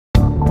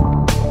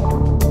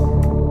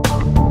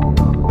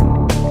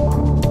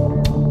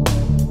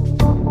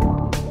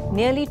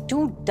Nearly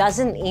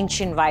 24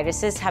 ancient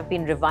viruses have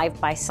been revived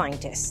by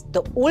scientists.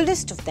 The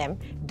oldest of them,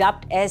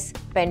 dubbed as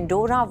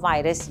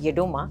Pandoravirus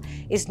yedoma,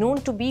 is known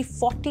to be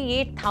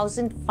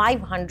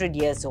 48,500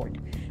 years old.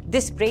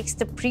 This breaks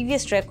the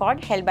previous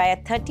record held by a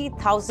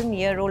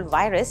 30,000-year-old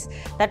virus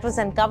that was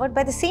uncovered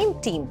by the same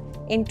team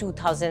in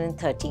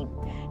 2013.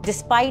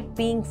 Despite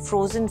being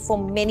frozen for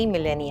many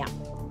millennia,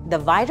 the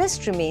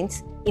virus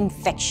remains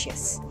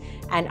infectious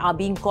and are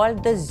being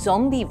called the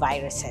zombie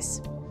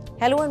viruses.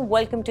 Hello and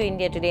welcome to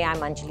India Today.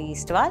 I'm Anjali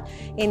Istwal.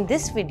 In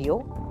this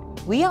video,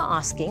 we are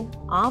asking,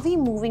 are we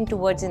moving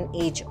towards an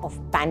age of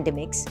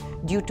pandemics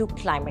due to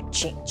climate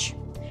change?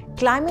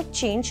 Climate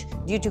change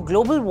due to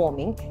global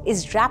warming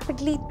is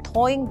rapidly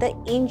thawing the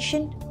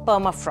ancient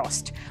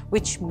permafrost,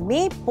 which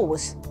may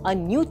pose a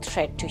new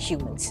threat to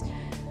humans.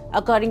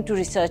 According to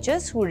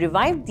researchers who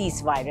revived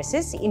these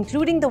viruses,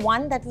 including the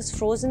one that was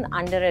frozen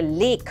under a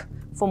lake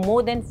for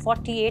more than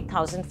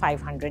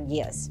 48,500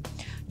 years.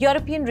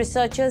 European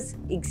researchers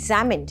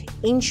examined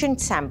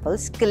ancient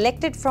samples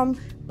collected from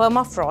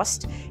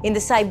permafrost in the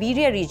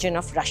Siberia region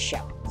of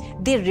Russia.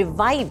 They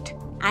revived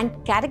and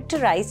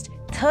characterized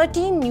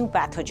 13 new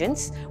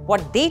pathogens,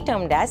 what they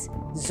termed as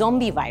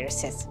zombie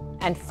viruses,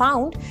 and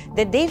found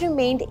that they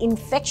remained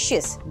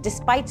infectious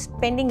despite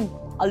spending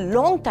a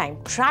long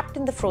time trapped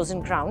in the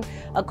frozen ground,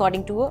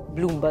 according to a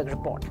Bloomberg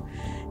report.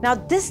 Now,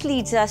 this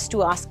leads us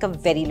to ask a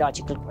very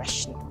logical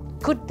question.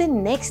 Could the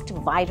next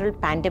viral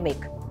pandemic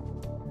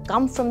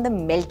come from the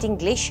melting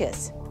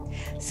glaciers?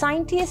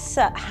 Scientists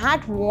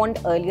had warned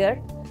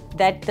earlier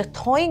that the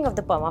thawing of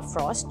the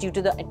permafrost due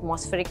to the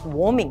atmospheric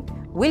warming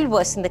will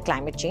worsen the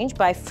climate change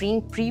by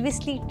freeing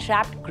previously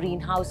trapped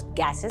greenhouse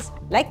gases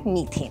like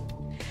methane.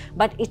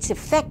 But its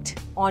effect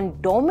on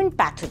dormant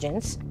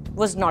pathogens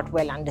was not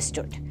well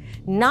understood.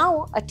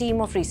 Now, a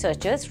team of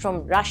researchers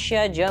from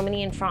Russia,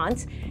 Germany, and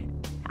France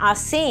are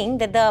saying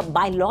that the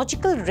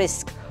biological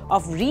risk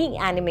of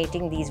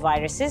reanimating these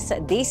viruses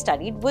they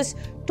studied was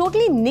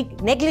totally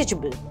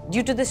negligible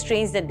due to the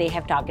strains that they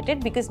have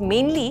targeted, because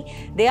mainly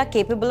they are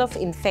capable of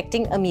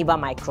infecting amoeba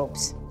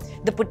microbes.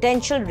 The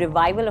potential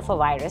revival of a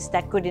virus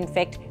that could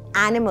infect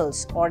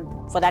animals, or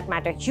for that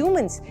matter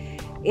humans,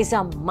 is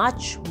a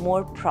much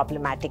more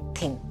problematic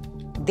thing.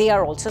 They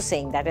are also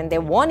saying that, and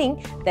they're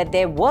warning that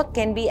their work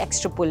can be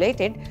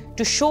extrapolated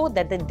to show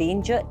that the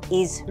danger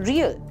is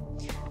real.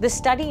 The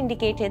study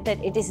indicated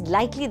that it is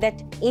likely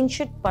that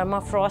ancient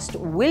permafrost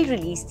will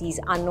release these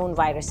unknown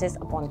viruses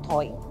upon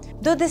thawing.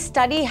 Though this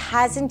study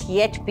hasn't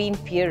yet been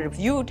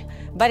peer-reviewed,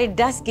 but it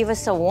does give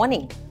us a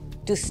warning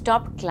to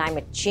stop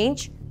climate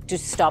change, to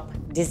stop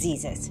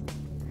diseases.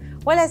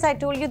 Well, as I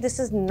told you, this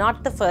is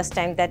not the first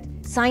time that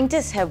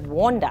scientists have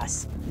warned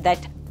us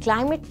that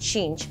climate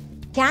change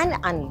can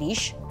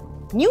unleash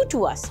new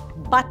to us,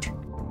 but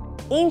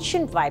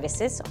ancient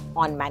viruses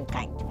on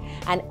mankind.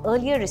 An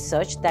earlier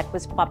research that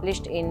was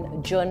published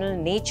in journal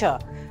Nature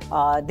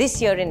this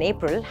year in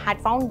April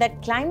had found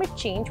that climate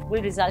change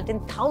will result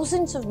in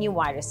thousands of new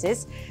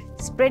viruses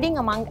spreading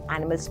among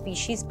animal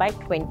species by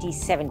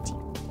 2070.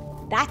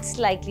 That's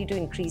likely to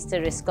increase the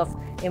risk of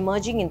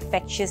emerging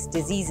infectious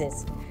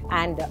diseases,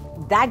 and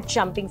that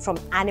jumping from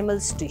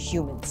animals to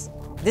humans.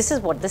 This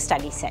is what the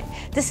study said.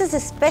 This is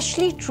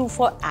especially true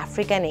for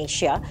Africa and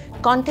Asia,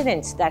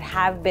 continents that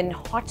have been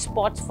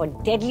hotspots for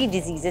deadly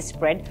diseases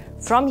spread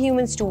from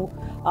humans to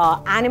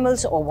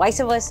animals or vice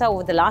versa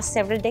over the last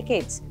several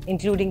decades,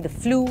 including the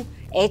flu,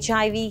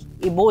 HIV,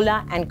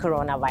 Ebola, and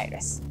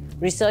coronavirus.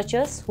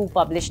 Researchers who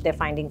published their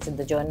findings in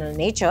the journal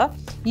Nature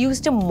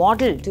used a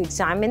model to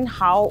examine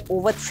how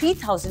over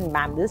 3,000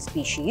 mammal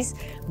species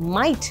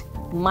might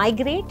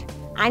migrate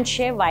and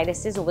share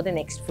viruses over the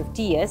next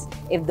 50 years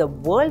if the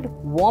world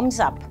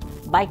warms up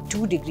by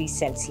 2 degrees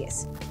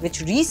Celsius,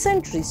 which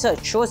recent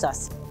research shows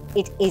us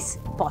it is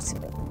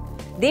possible.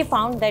 They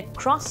found that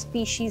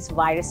cross-species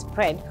virus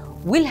spread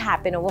will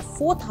happen over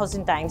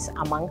 4,000 times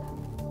among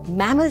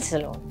mammals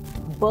alone.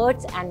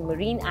 Birds and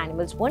marine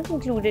animals weren't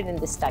included in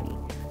the study.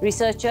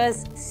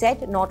 Researchers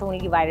said not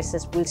only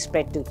viruses will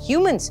spread to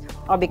humans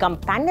or become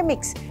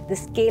pandemics, the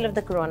scale of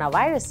the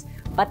coronavirus,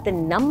 but the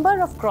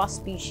number of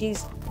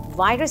cross-species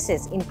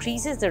viruses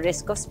increases the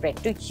risk of spread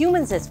to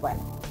humans as well.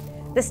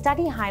 The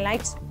study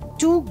highlights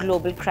 2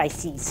 global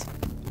crises: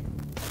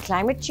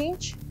 climate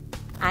change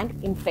and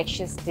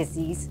infectious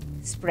disease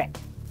spread,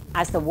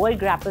 as the world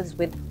grapples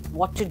with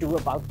what to do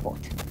about both.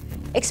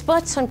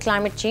 Experts on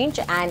climate change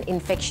and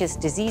infectious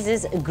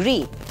diseases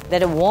agree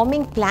that a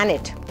warming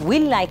planet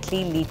will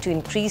likely lead to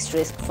increased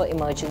risk for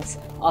emergence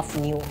of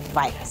new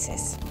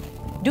viruses.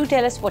 Do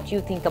tell us what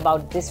you think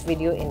about this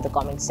video in the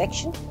comment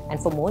section,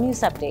 and for more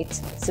news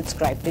updates,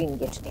 subscribe to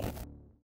India Today.